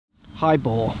high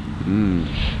bore.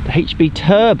 The HB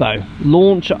Turbo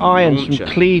launcher irons from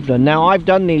Cleveland. Now, I've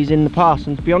done these in the past,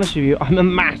 and to be honest with you, I'm a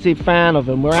massive fan of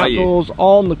them. We're outdoors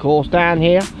on the course down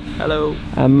here. Hello.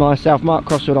 And myself, Mark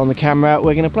Crossfield, on the camera.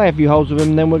 We're going to play a few holes with them,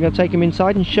 and then we're going to take them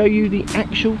inside and show you the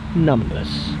actual numbers.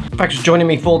 Thanks for joining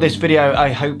me for this video.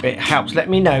 I hope it helps. Let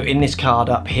me know in this card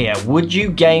up here, would you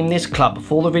game this club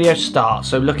before the video starts?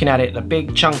 So looking at it, the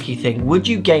big chunky thing, would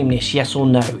you game this, yes or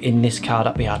no, in this card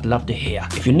up here? I'd love to hear.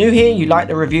 If you're new here, you like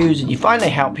the reviews and you find they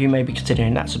help you, maybe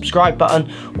considering that subscribe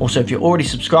button. Also, if you're already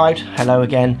subscribed, hello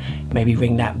again, maybe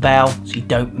ring that bell so you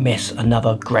don't miss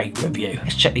another great review.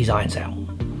 Let's check these irons out.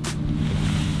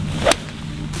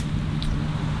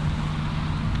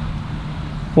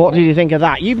 What did you think of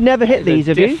that? You've never hit these,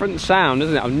 have you? Different sound,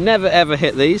 isn't it? I've never ever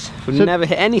hit these. I've never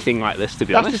hit anything like this, to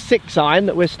be honest. That's the 6 iron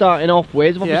that we're starting off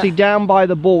with. Obviously down by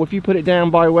the ball. If you put it down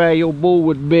by where your ball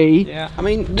would be, I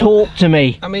mean, talk to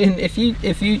me. I mean, if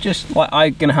you just, like,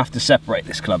 I'm gonna have to separate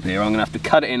this club here. I'm gonna have to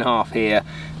cut it in half here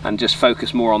and just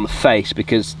focus more on the face,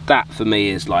 because that for me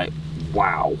is like,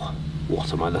 wow,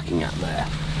 what am I looking at there?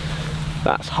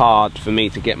 That's hard for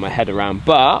me to get my head around,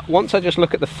 but once I just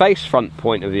look at the face front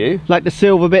point of view, like the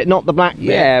silver bit, not the black bit.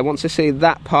 Yeah, once I see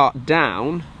that part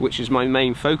down, which is my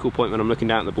main focal point when I'm looking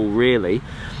down at the ball, really,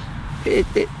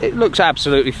 it looks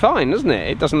absolutely fine, doesn't it?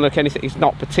 It doesn't look anything, it's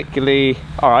not particularly,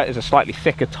 all right, there's a slightly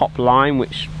thicker top line,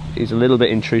 which is a little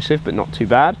bit intrusive, but not too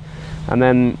bad. And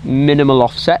then minimal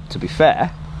offset, to be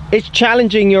fair. It's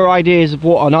challenging your ideas of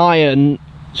what an iron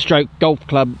stroke golf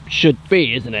club should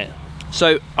be, isn't it?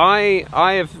 So I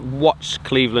have watched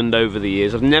Cleveland over the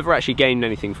years. I've never actually gained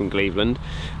anything from Cleveland.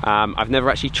 I've never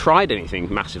actually tried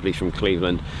anything massively from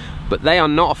Cleveland, but they are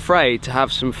not afraid to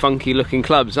have some funky looking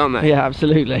clubs, aren't they? Yeah,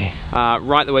 absolutely.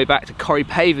 Right the way back to Corey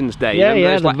Pavin's day. Yeah, remember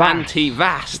those, the like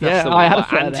anti-Vass? That's the one,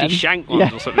 like anti-shank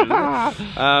ones or something.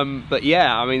 But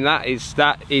yeah, I mean, that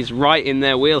is right in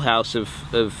their wheelhouse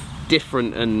of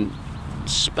different and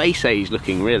space age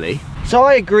looking, really. So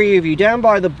I agree with you. Down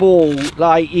by the ball,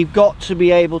 like, you've got to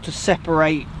be able to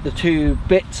separate the two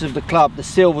bits of the club, the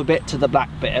silver bit to the black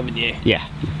bit, haven't you? Yeah,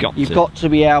 you've got to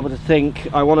be able to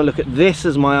think, I want to look at this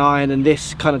as my iron, and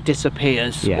this kind of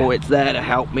disappears, or it's there to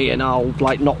help me, and I'll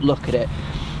like not look at it.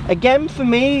 Again, for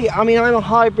me, I mean, I'm a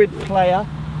hybrid player.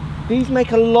 These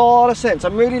make a lot of sense.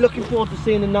 I'm really looking forward to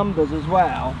seeing the numbers as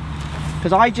well,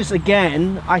 because I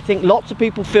think lots of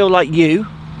people feel like you,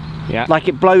 like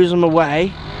it blows them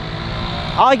away.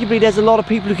 Arguably, there's a lot of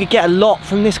people who could get a lot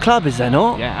from this club, is there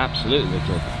not? Yeah, absolutely they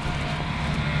could.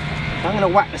 I'm going to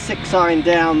whack the 6 iron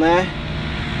down there.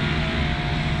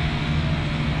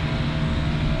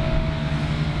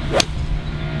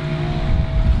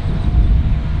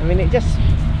 I mean, it just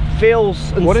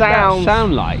feels and what sounds... What did that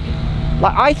sound like?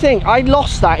 Like, I think I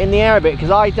lost that in the air a bit, because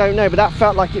I don't know, but that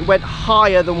felt like it went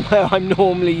higher than where I'm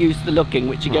normally used to looking,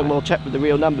 which again, we'll check with the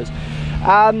real numbers.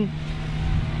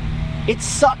 It's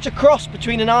such a cross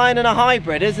between an iron and a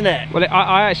hybrid, isn't it? Well,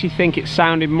 I actually think it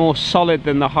sounded more solid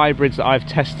than the hybrids that I've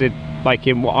tested, like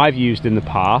in what I've used in the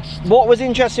past. What was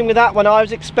interesting with that one, I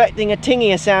was expecting a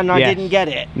tingier sound and I didn't get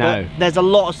it. No. But there's a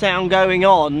lot of sound going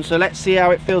on, so let's see how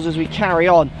it feels as we carry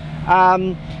on.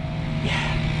 I'm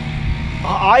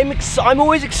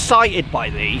always excited by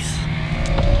these.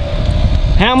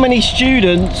 How many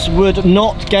students would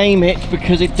not game it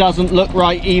because it doesn't look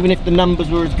right, even if the numbers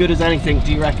were as good as anything,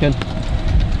 do you reckon?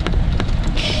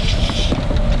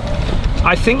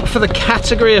 I think for the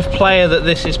category of player that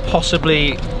this is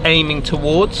possibly aiming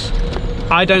towards,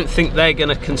 I don't think they're going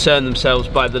to concern themselves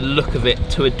by the look of it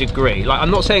to a degree. Like,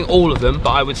 I'm not saying all of them, but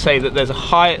I would say that there's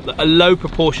a low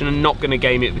proportion are not going to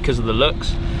game it because of the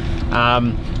looks.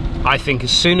 I think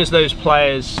as soon as those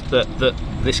players that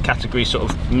this category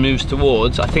sort of moves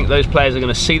towards, I think those players are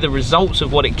going to see the results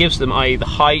of what it gives them, i.e. the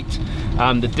height,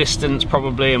 the distance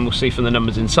probably, and we'll see from the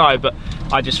numbers inside, but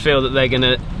I just feel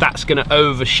that that's going to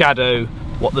overshadow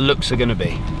what the looks are going to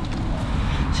be.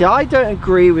 See, I don't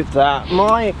agree with that.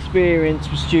 My experience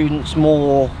with students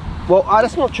more, well,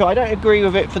 that's not true. I don't agree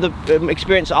with it for the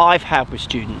experience I've had with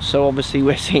students. So obviously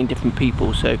we're seeing different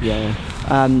people, so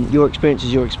your experience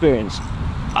is your experience.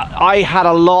 I had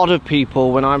a lot of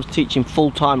people when I was teaching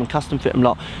full-time and custom fit them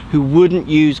lot who wouldn't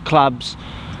use clubs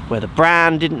where the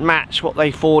brand didn't match what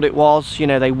they thought it was. You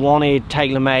know, they wanted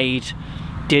tailor-made,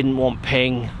 didn't want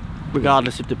ping,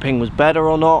 regardless if the ping was better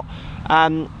or not.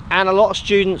 And a lot of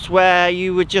students where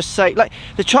you would just say, like,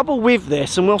 the trouble with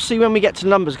this, and we'll see when we get to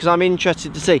numbers because I'm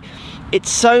interested to see, it's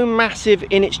so massive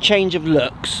in its change of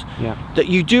looks that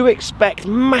you do expect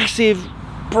massive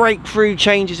breakthrough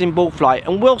changes in ball flight,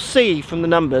 and we'll see from the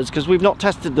numbers because we've not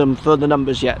tested them for the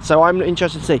numbers yet, so I'm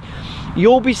interested to see.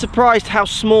 You'll be surprised how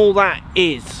small that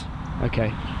is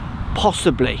Okay.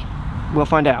 Possibly. We'll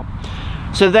find out.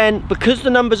 So then, because the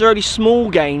numbers are only small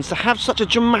gains, to have such a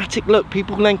dramatic look,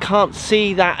 people then can't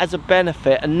see that as a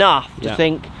benefit enough to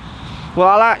think, well,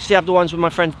 I'll actually have the ones where my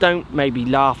friends don't maybe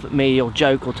laugh at me or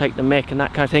joke or take the mick and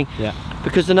that kind of thing. Yeah.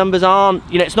 Because the numbers aren't,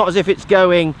 you know, it's not as if it's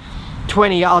going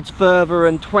 20 yards further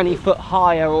and 20 foot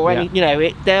higher or any, you know,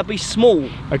 there'll be small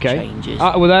changes.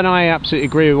 Well, then I absolutely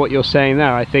agree with what you're saying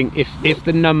there. I think if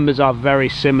the numbers are very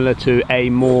similar to a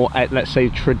more, let's say,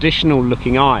 traditional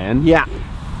looking iron,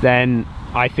 then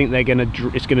I think they're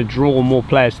it's going to draw more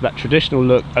players to that traditional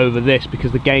look over this,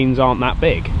 because the gains aren't that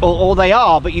big. Or they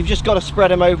are, but you've just got to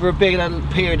spread them over a bigger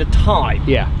period of time.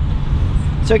 Yeah.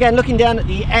 So again, looking down at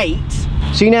the 8,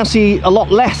 so you now see a lot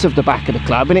less of the back of the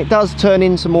club, and it does turn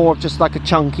into more of just like a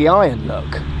chunky iron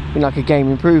look, like a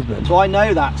game improvement. So I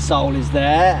know that sole is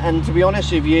there, and to be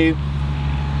honest with you,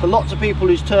 for lots of people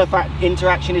whose turf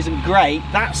interaction isn't great,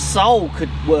 that sole could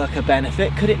work a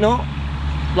benefit, could it not?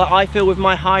 Like I feel with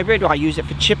my hybrid, I use it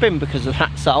for chipping because of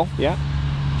that sole. Yeah.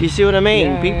 Do you see what I mean?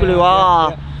 Yeah, people who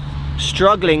are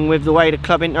struggling with the way the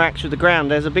club interacts with the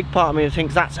ground, there's a big part of me that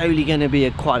thinks that's only going to be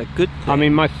quite a good thing. I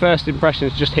mean, my first impression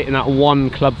is just hitting that one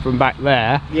club from back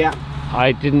there. Yeah.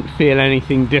 I didn't feel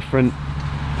anything different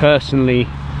personally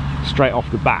straight off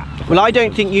the bat. Well, I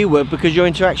don't think you would, because your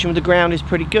interaction with the ground is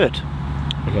pretty good.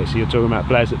 Okay, so you're talking about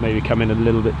players that maybe come in a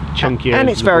little bit chunkier. And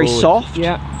it's very soft.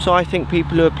 Yeah. So I think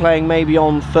people who are playing maybe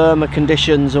on firmer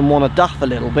conditions and want to duff a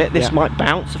little bit, this might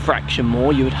bounce a fraction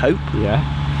more, you would hope.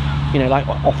 Yeah. You know, like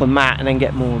off a mat and then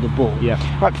get more of the ball. Yeah.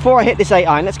 Right, before I hit this 8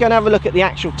 iron, let's go and have a look at the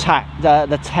actual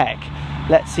the tech.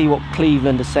 Let's see what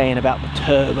Cleveland are saying about the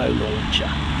turbo launcher.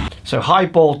 So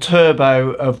Highball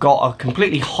Turbo have got a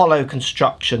completely hollow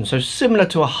construction, so similar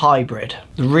to a hybrid.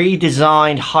 The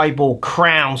redesigned Highball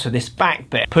crown, so this back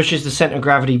bit, pushes the centre of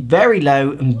gravity very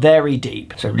low and very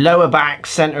deep. So lower back,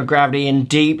 centre of gravity and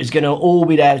deep is going to all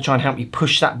be there to try and help you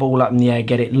push that ball up in the air,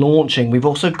 get it launching. We've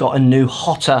also got a new,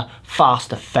 hotter,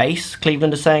 faster face,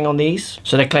 Cleveland are saying on these.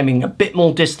 So they're claiming a bit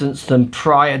more distance than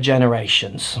prior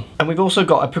generations. And we've also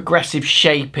got a progressive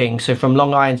shaping, so from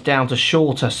long irons down to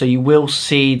shorter, so you will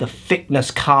see the thickness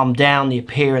calm down, the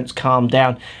appearance calm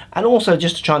down, and also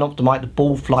just to try and optimize the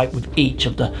ball flight with each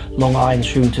of the long irons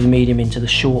through to the medium into the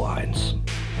short irons.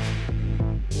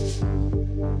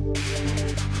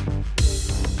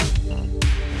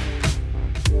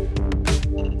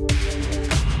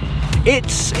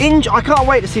 I can't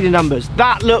wait to see the numbers.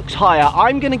 That looks higher.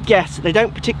 I'm going to guess they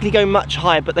don't particularly go much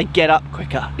higher, but they get up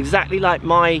quicker. Exactly like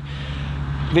my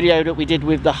video that we did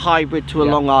with the hybrid to a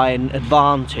long iron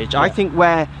advantage. I think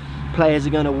where players are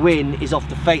going to win is off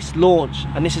the face launch,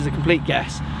 and this is a complete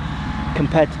guess,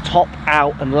 compared to top,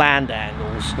 out and land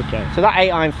angles. Okay. So that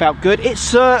 8 iron felt good. It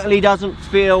certainly doesn't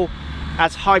feel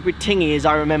as hybrid tingy as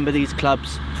I remember these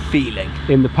clubs feeling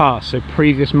in the past. So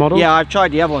previous models? Yeah, I've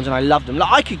tried the other ones and I loved them.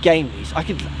 Like, I could game these. I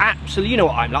could absolutely, you know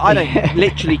what I'm like, I don't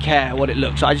literally care what it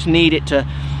looks like. I just need it to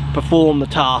perform the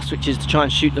task, which is to try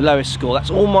and shoot the lowest score. That's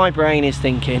all my brain is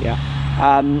thinking. Yeah.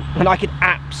 And I could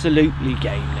absolutely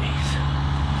game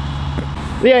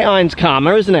these. The 8 iron's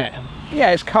calmer, isn't it?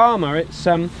 Yeah, it's calmer. It's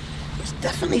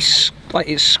definitely like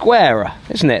it's squarer,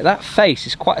 isn't it? That face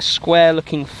is quite a square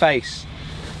looking face.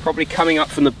 Probably coming up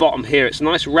from the bottom here, it's a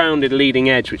nice rounded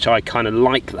leading edge, which I kind of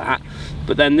like that.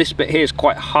 But then this bit here is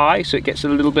quite high, so it gets a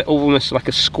little bit almost like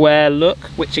a square look,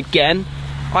 which again,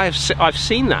 I've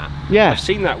seen that. Yeah. I've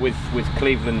seen that with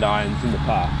Cleveland irons in the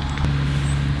past.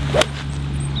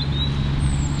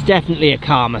 It's definitely a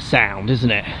calmer sound,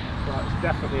 isn't it? Well, it's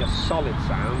definitely a solid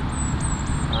sound.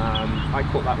 I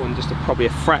caught that one just probably a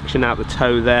fraction out the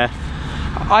toe there.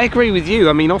 I agree with you.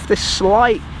 I mean, off this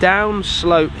slight down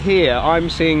slope here, I'm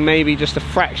seeing maybe just a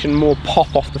fraction more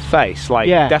pop off the face. Like,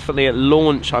 definitely at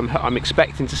launch, I'm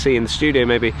expecting to see in the studio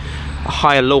maybe a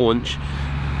higher launch.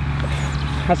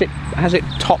 Has it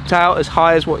topped out as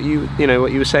high as what you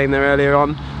were saying there earlier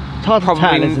on? It's hard to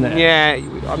tell, isn't it? Yeah,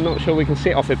 I'm not sure we can see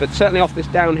it off it, but certainly off this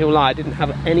downhill lie, I didn't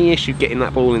have any issue getting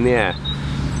that ball in the air.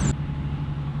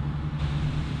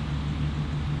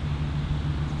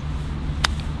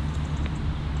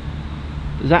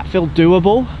 Does that feel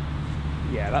doable?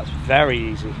 Yeah, that's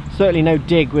very easy. Certainly no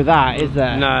dig with that, is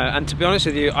there? No, and to be honest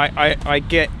with you, I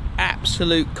get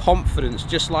absolute confidence,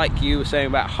 just like you were saying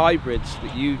about hybrids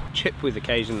that you chip with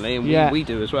occasionally, and we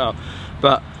do as well.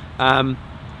 But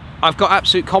I've got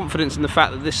absolute confidence in the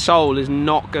fact that this sole is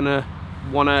not going to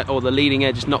or the leading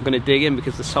edge is not going to dig in,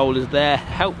 because the sole is there to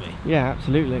help me. Yeah,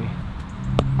 absolutely.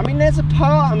 I mean, there's a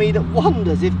part of me that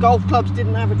wonders if golf clubs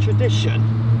didn't have a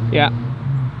tradition. Yeah.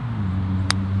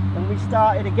 And we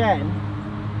started again,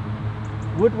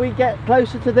 would we get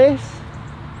closer to this?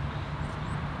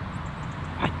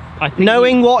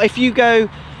 knowing what, if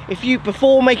you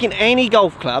before making any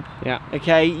golf club, yeah,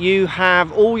 okay, you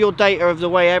have all your data of the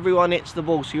way everyone hits the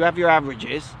ball, so you have your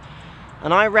averages,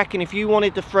 and I reckon if you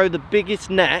wanted to throw the biggest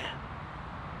net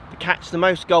to catch the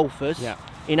most golfers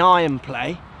in iron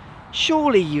play,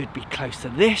 surely you'd be close to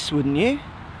this, wouldn't you?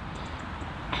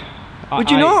 Would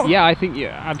you not? Yeah, I think you're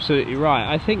absolutely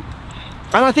right.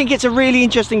 And I think it's a really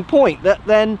interesting point that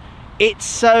then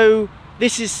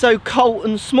this is so cult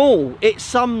and small. It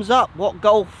sums up what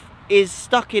golf is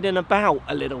stuck in and about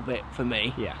a little bit for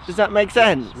me. Yes. Does that make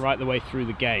sense? Yes, right the way through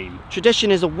the game. Tradition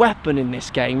is a weapon in this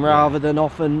game rather than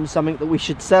often something that we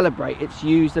should celebrate. It's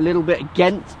used a little bit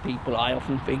against people, I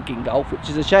often think, in golf, which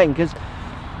is a shame, because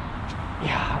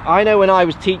I know when I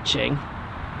was teaching,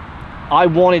 I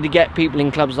wanted to get people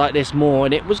in clubs like this more,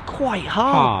 and it was quite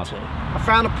hard. I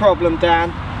found a problem,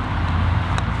 Dan.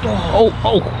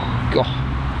 Oh,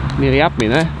 God. Nearly had me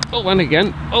there. Oh, and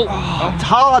again. It's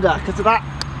harder because of that.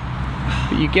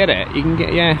 But you get it. You can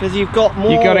get, because you've got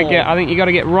more. I think you got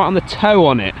to get right on the toe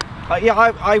on it.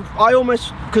 I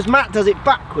almost, because Matt does it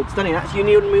backwards, doesn't he? That's he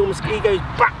goes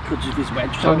backwards with his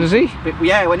wedge. Oh, does he?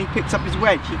 Yeah, when he picks up his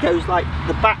wedge, he goes like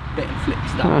the back bit and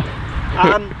flips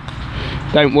that.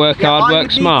 Don't work hard,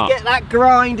 work smart. Need to get that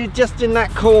grinded just in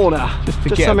that corner. Just to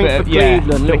get something a bit for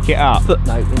Cleveland. Flick it up.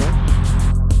 Footnote, you know.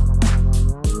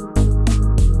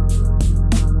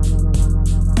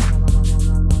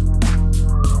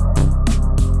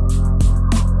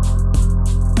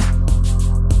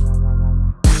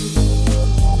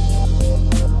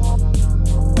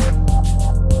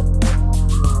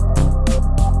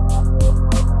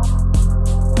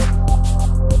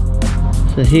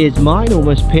 So here's mine,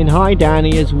 almost pin high.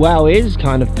 Danny as well is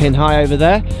kind of pin high over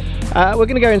there. We're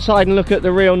going to go inside and look at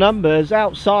the real numbers.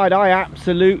 Outside,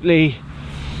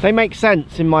 they make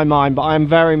sense in my mind, but I am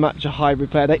very much a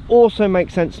hybrid player. They also make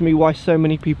sense to me why so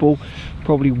many people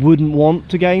probably wouldn't want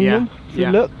to game them for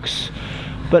looks.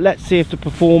 But let's see if the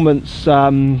performance,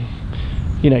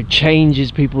 you know,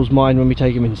 changes people's mind when we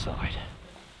take them inside.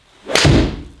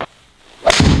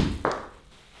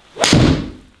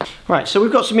 Right, so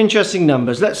we've got some interesting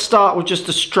numbers. Let's start with just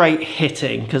the straight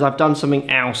hitting, because I've done something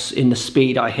else in the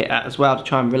speed I hit at as well to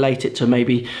try and relate it to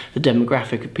maybe the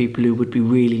demographic of people who would be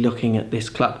really looking at this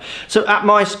club. So at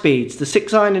my speeds, the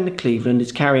 6-iron in the Cleveland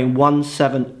is carrying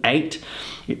 178.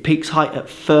 It peaks height at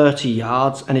 30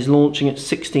 yards and is launching at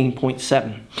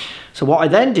 16.7. So what I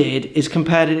then did is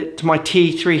compared it to my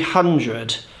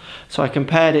T300. So I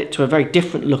compared it to a very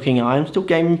different looking iron, still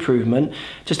game improvement,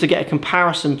 just to get a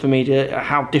comparison for me to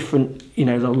how different, you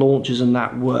know, the launches and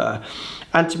that were.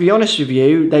 And to be honest with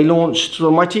you, they launched,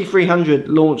 well, my T300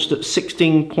 launched at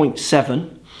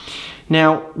 16.7.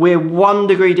 Now, we're 1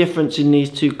 degree difference in these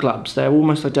two clubs. They're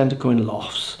almost identical in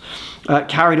lofts.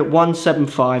 Carried at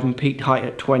 175 and peaked height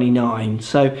at 29.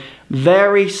 So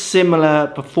very similar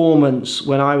performance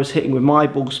when I was hitting with my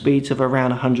ball speeds of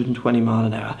around 120 mile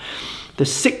an hour. The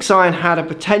 6-iron had a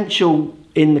potential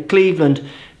in the Cleveland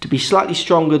to be slightly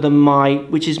stronger than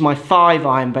which is my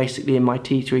 5-iron basically in my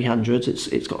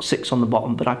T300s. It's got 6 on the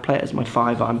bottom, but I play it as my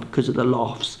 5-iron because of the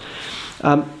lofts.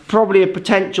 Probably a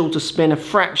potential to spin a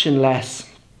fraction less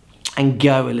and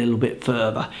go a little bit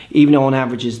further, even though on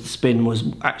averages the spin was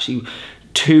actually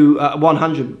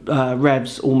 100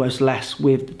 revs almost less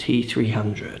with the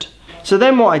T300. So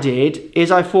then what I did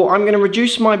is I thought I'm going to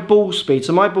reduce my ball speed.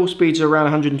 So my ball speeds are around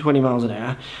 120 miles an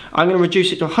hour. I'm going to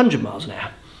reduce it to 100 miles an hour.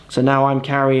 So now I'm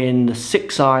carrying the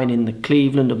 6-iron in the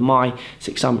Cleveland of my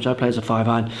 6-iron, which I play as a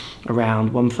 5-iron,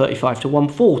 around 135 to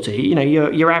 140. You know,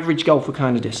 your average golfer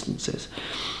kind of distances.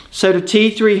 So the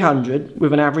T300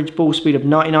 with an average ball speed of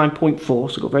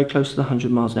 99.4, so got very close to the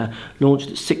 100 miles an hour, launched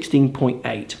at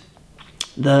 16.8.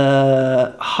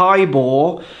 The high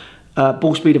bore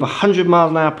ball speed of 100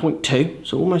 miles an hour, 0.2,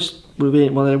 so almost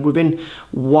within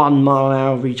 1 mile an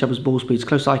hour of each other's ball speeds,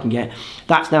 close as I can get.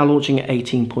 That's now launching at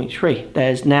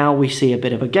 18.3. Now we see a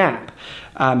bit of a gap.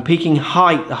 Peaking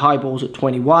height, the high ball's at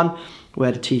 21,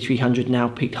 where the T300 now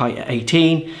peaked height at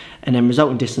 18, and then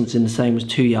resulting distance in the same was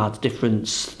 2 yards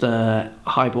difference. The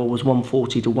high ball was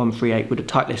 140 to 138 with a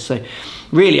tight list. So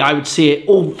really I would see it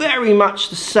all very much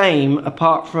the same,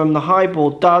 apart from the high ball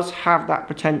does have that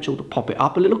potential to pop it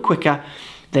up a little quicker,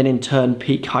 then in turn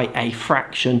peak height a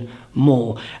fraction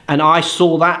more. And I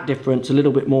saw that difference a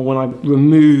little bit more when I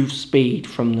removed speed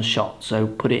from the shot, so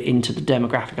put it into the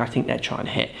demographic I think they're trying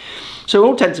to hit. So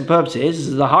all intents and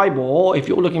purposes, the high ball, if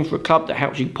you're looking for a club that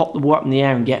helps you pop the ball up in the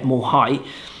air and get more height,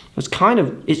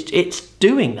 it's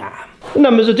doing that. The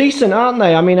numbers are decent, aren't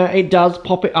they? I mean, it does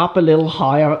pop it up a little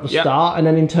higher at the start, and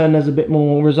then in turn there's a bit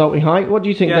more resulting height. What do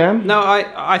you think, Dan? No,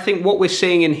 I think what we're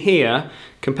seeing in here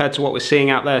compared to what we're seeing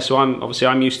out there. So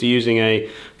I'm used to using a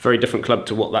very different club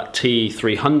to what that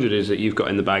T300 is that you've got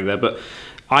in the bag there. But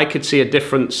I could see a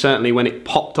difference certainly when it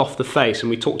popped off the face, and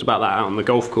we talked about that out on the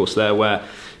golf course there, where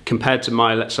compared to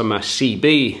my, let's say, my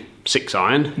CB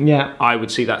 6-iron, yeah, I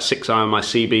would see that 6-iron, my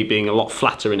CB, being a lot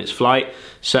flatter in its flight,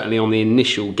 certainly on the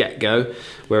initial get-go,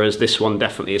 whereas this one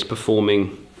definitely is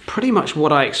performing pretty much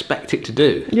what I expect it to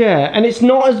do. Yeah, and it's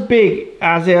not as big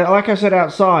as it, like I said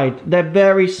outside, they're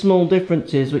very small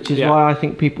differences, which is why I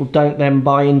think people don't then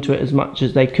buy into it as much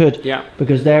as they could. Yeah.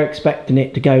 Because they're expecting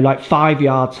it to go like 5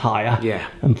 yards higher,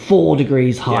 and 4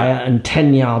 degrees higher, and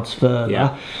 10 yards further.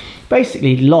 Yeah.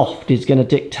 Basically, loft is going to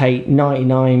dictate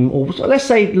 99, or let's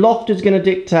say loft is going to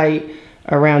dictate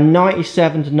around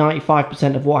 97 to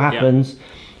 95% of what happens.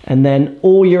 And then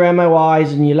all your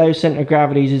MOIs and your low centre of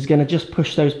gravities is going to just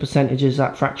push those percentages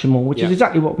that fraction more, which is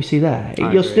exactly what we see there.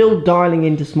 You're still dialing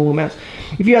into small amounts.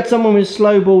 If you had someone with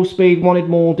slow ball speed, wanted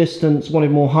more distance, wanted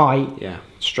more height,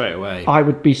 straight away, I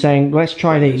would be saying, let's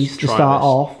try these to start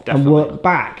off and work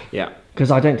back. Because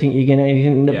I don't think you're getting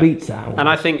anything that beats that one. And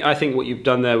I think what you've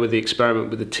done there with the experiment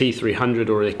with the T300,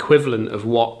 or the equivalent of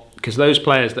what, because those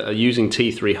players that are using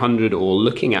T300 or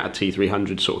looking at a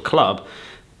T300 sort of club,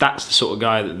 that's the sort of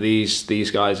guy that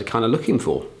these guys are kind of looking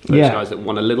for. Those guys that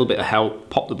want a little bit of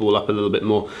help, pop the ball up a little bit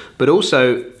more. But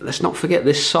also, let's not forget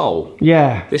this sole.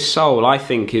 Yeah. This sole, I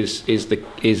think, is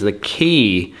the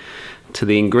key to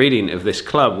the ingredient of this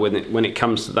club when it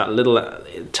comes to that little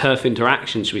turf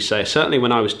interaction, should we say. Certainly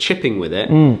when I was chipping with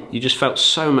it, you just felt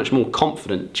so much more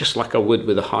confident, just like I would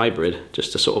with a hybrid,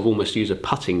 just to sort of almost use a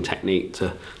putting technique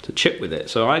to chip with it.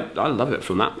 So I love it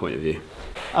from that point of view.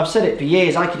 I've said it for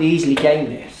years, I could easily game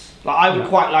this. Like, I would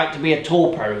quite like to be a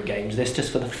tour pro who games this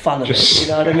just for the fun of it, you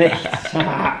know what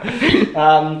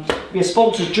I mean? Be a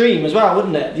sponsor's dream as well,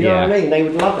 wouldn't it? You know what I mean? They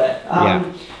would love it.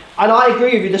 And I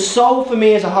agree with you, the soul for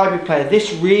me as a hybrid player,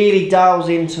 this really dials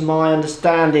into my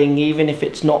understanding, even if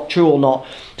it's not true or not,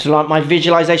 to like my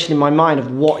visualisation in my mind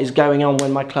of what is going on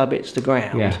when my club hits the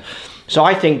ground. So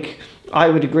I think I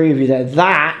would agree with you there.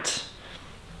 That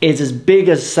is as big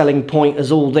a selling point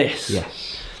as all this.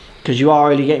 Because you are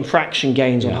really getting fraction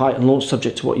gains on height and launch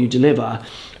subject to what you deliver,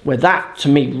 where that to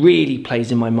me really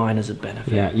plays in my mind as a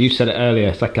benefit. Yeah, you said it earlier,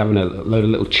 it's like having a load of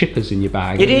little chippers in your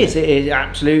bag. It is,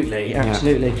 absolutely,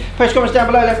 absolutely. Post comments down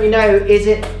below, let me know, is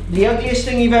it the ugliest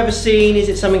thing you've ever seen? Is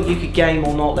it something you could game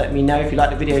or not? Let me know. If you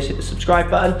like the videos, hit the subscribe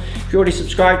button. If you're already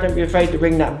subscribed, don't be afraid to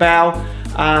ring that bell.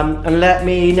 And let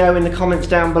me know in the comments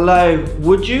down below,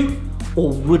 would you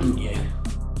or wouldn't you